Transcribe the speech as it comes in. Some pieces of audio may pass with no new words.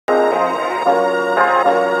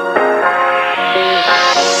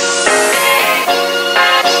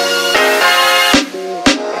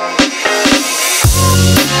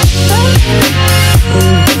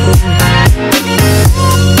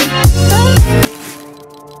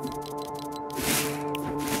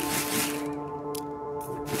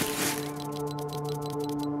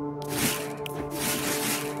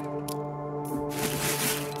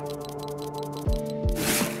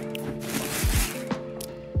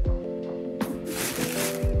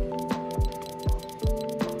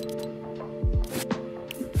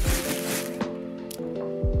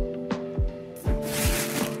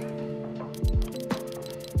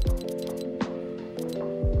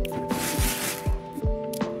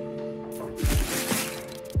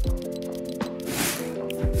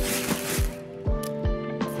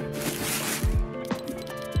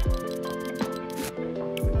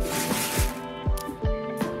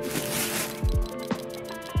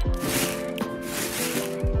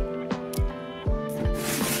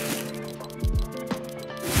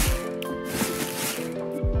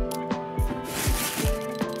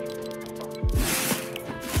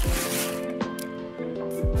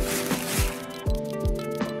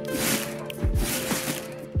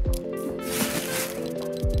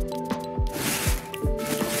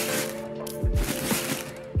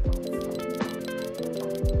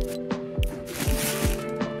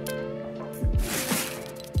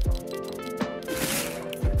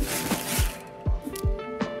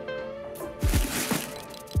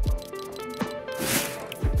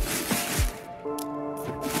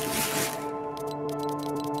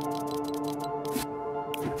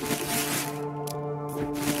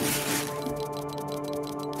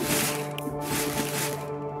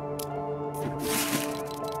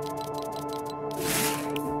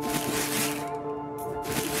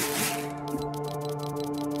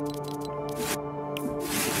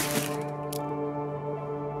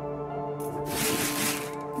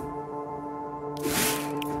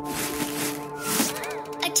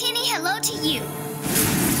Hello to you.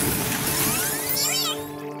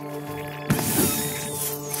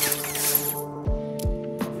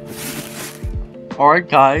 Alright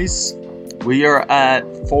guys, we are at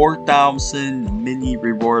 4,000 mini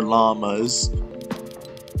reward llamas.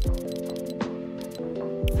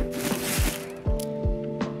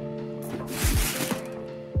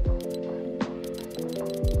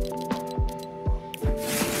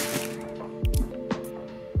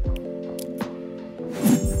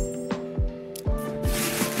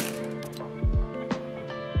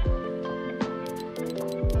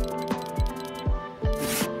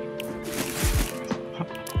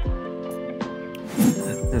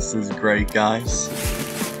 This is great, guys.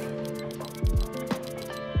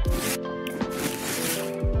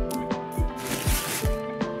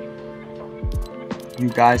 You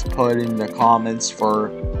guys put in the comments for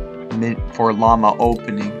llama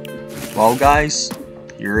opening. Well, guys,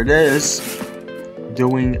 here it is.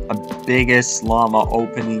 Doing a biggest llama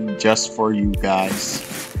opening just for you guys.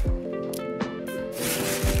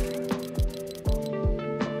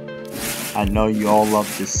 I know you all love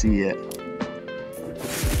to see it.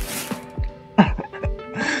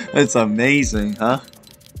 It's amazing, huh?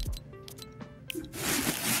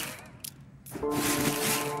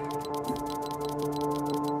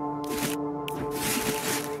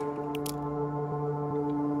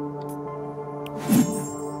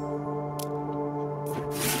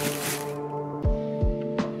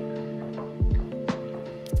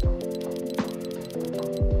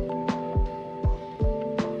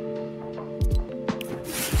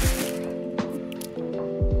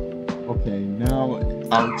 Okay, now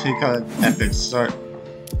I'll take an epic start.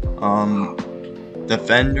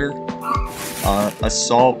 Defender,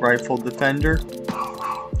 assault rifle defender.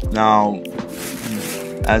 Now,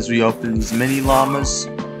 as we open these mini llamas,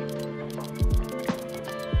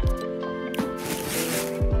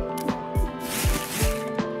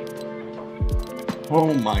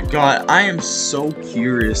 oh my god, I am so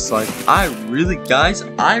curious. Like, guys,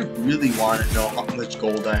 I really want to know how much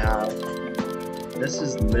gold I have. This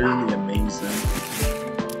is literally amazing.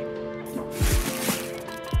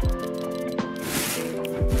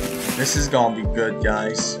 This is gonna be good,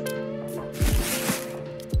 guys.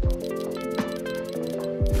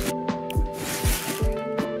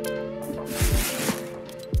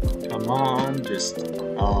 Come on, just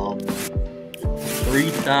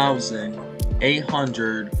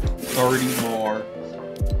 3,830 more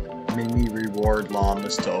mini reward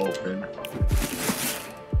llamas to open.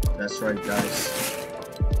 That's right, guys.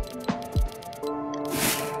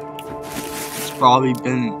 It's probably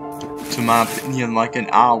been, to my opinion, like an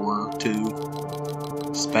hour or two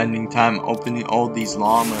spending time opening all these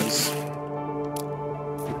llamas.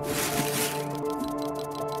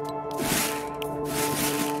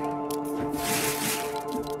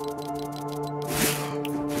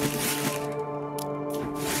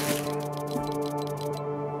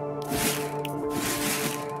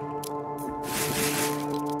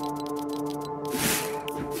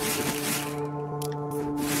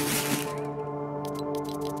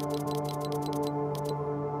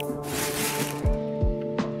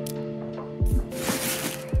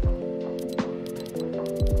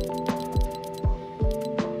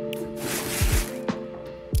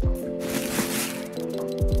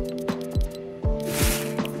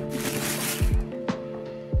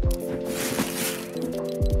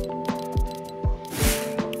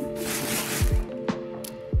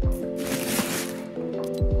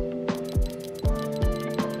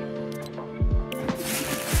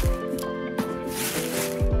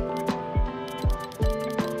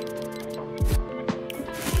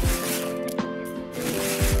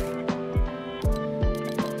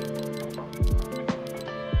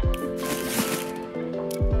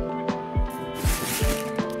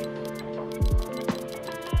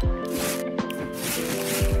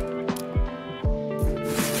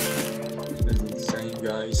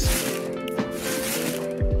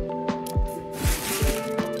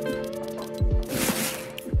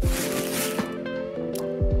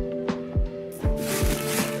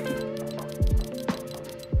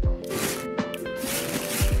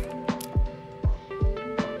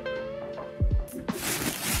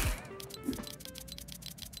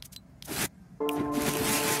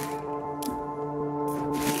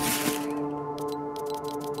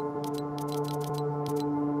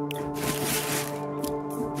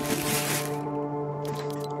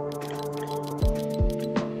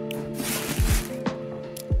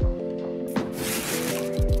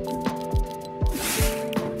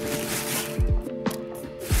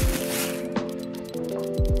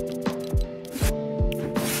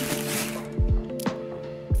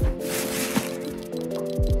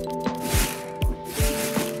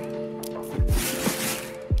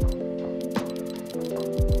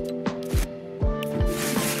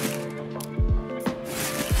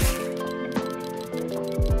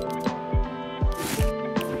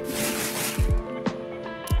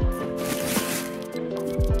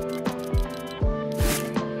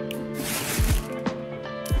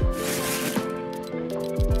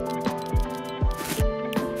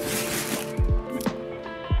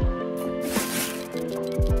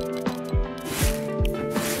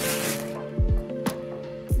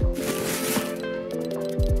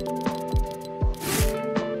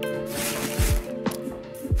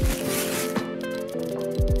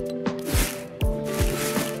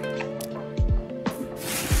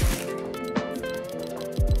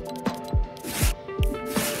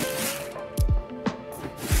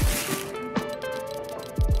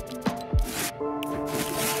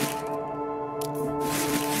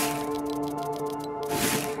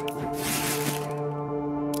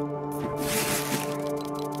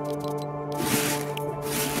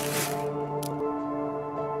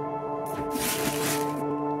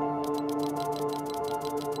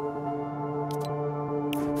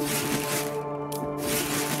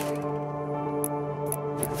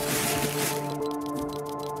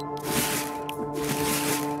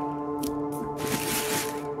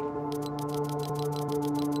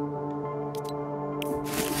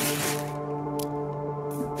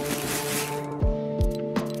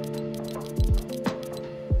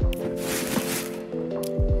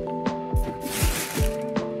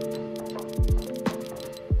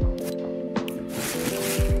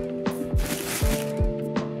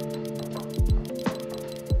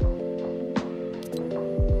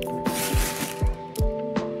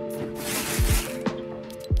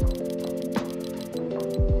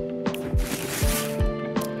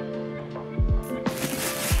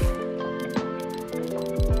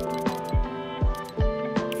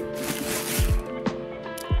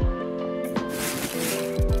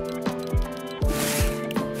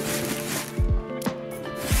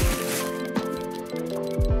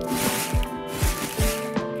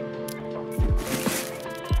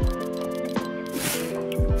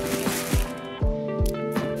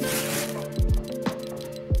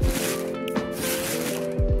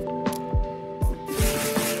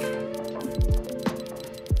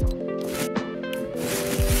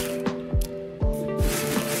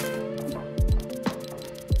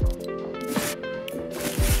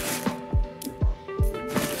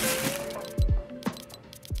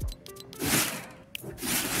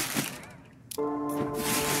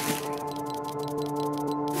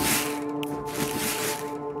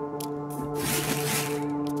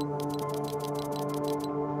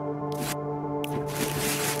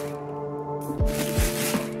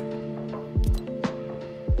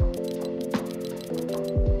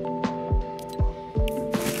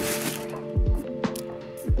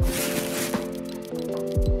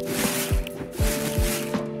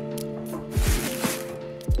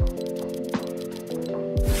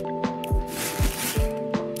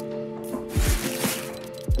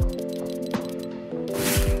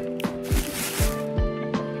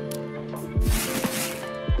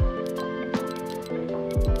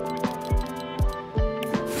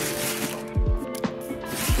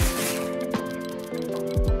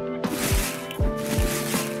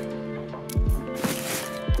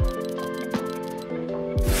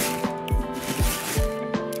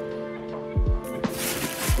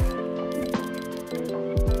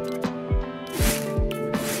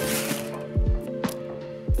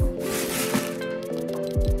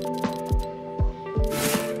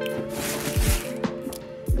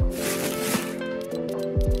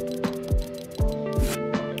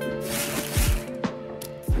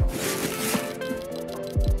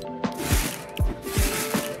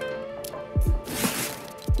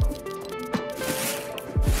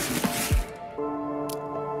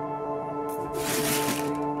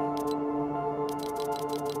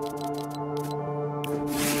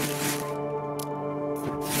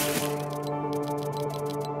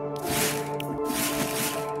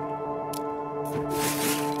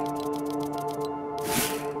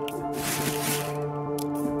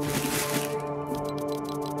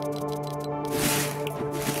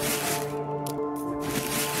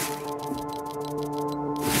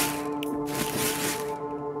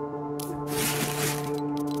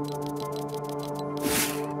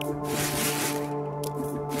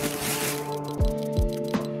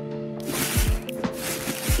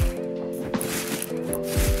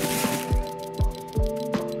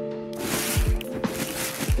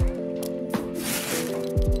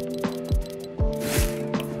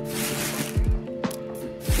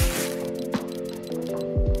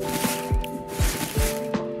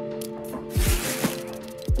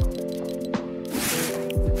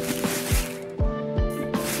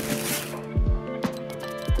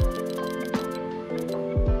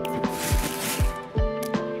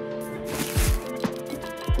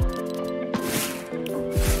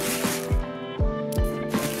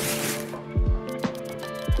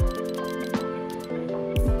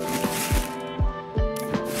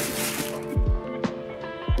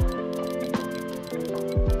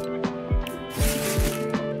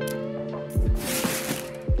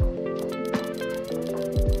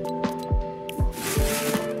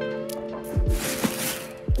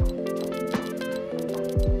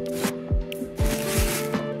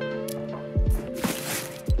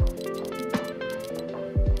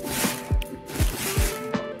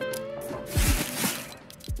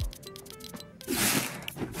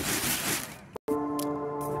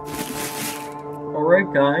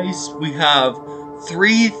 Alright guys, we have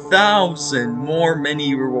 3,000 more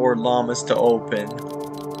mini reward llamas to open.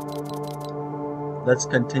 Let's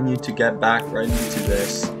continue to get back right into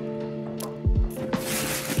this.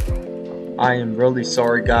 I am really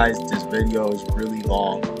sorry guys, this video is really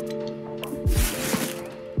long.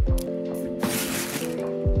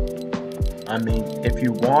 I mean, if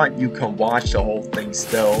you want, you can watch the whole thing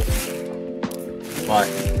still, but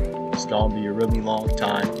it's gonna be a really long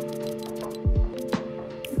time.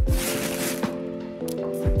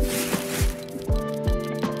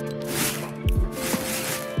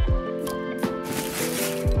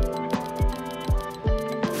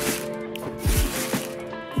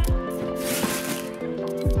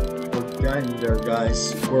 We're getting there,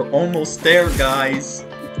 guys. We're almost there, guys.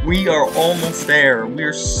 We are almost there.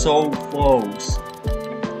 We're so close.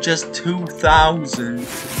 Just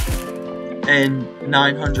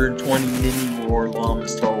 2,920 mini reward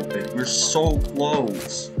llamas to open. We're so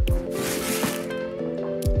close.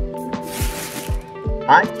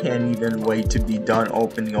 I can't even wait to be done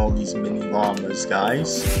opening all these mini llamas,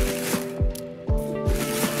 guys.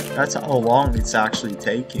 That's how long it's actually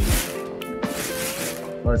taking.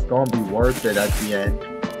 But it's gonna be worth it at the end.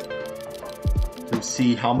 To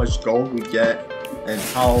see how much gold we get and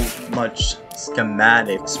how much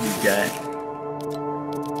schematics we get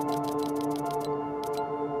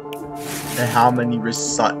and how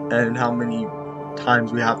many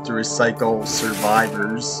times we have to recycle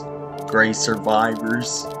survivors, gray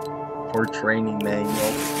survivors for training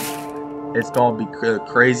manual. It's gonna be the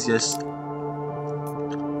craziest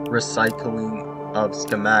recycling of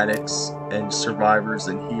schematics and survivors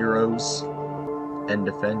and heroes and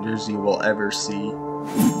defenders you will ever see.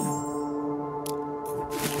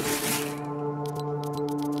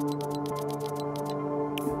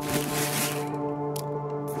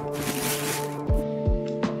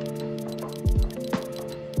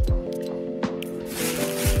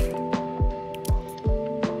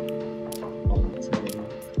 I'll take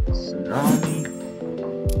tsunami.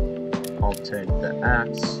 I'll take the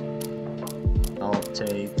axe. I'll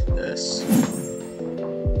take this.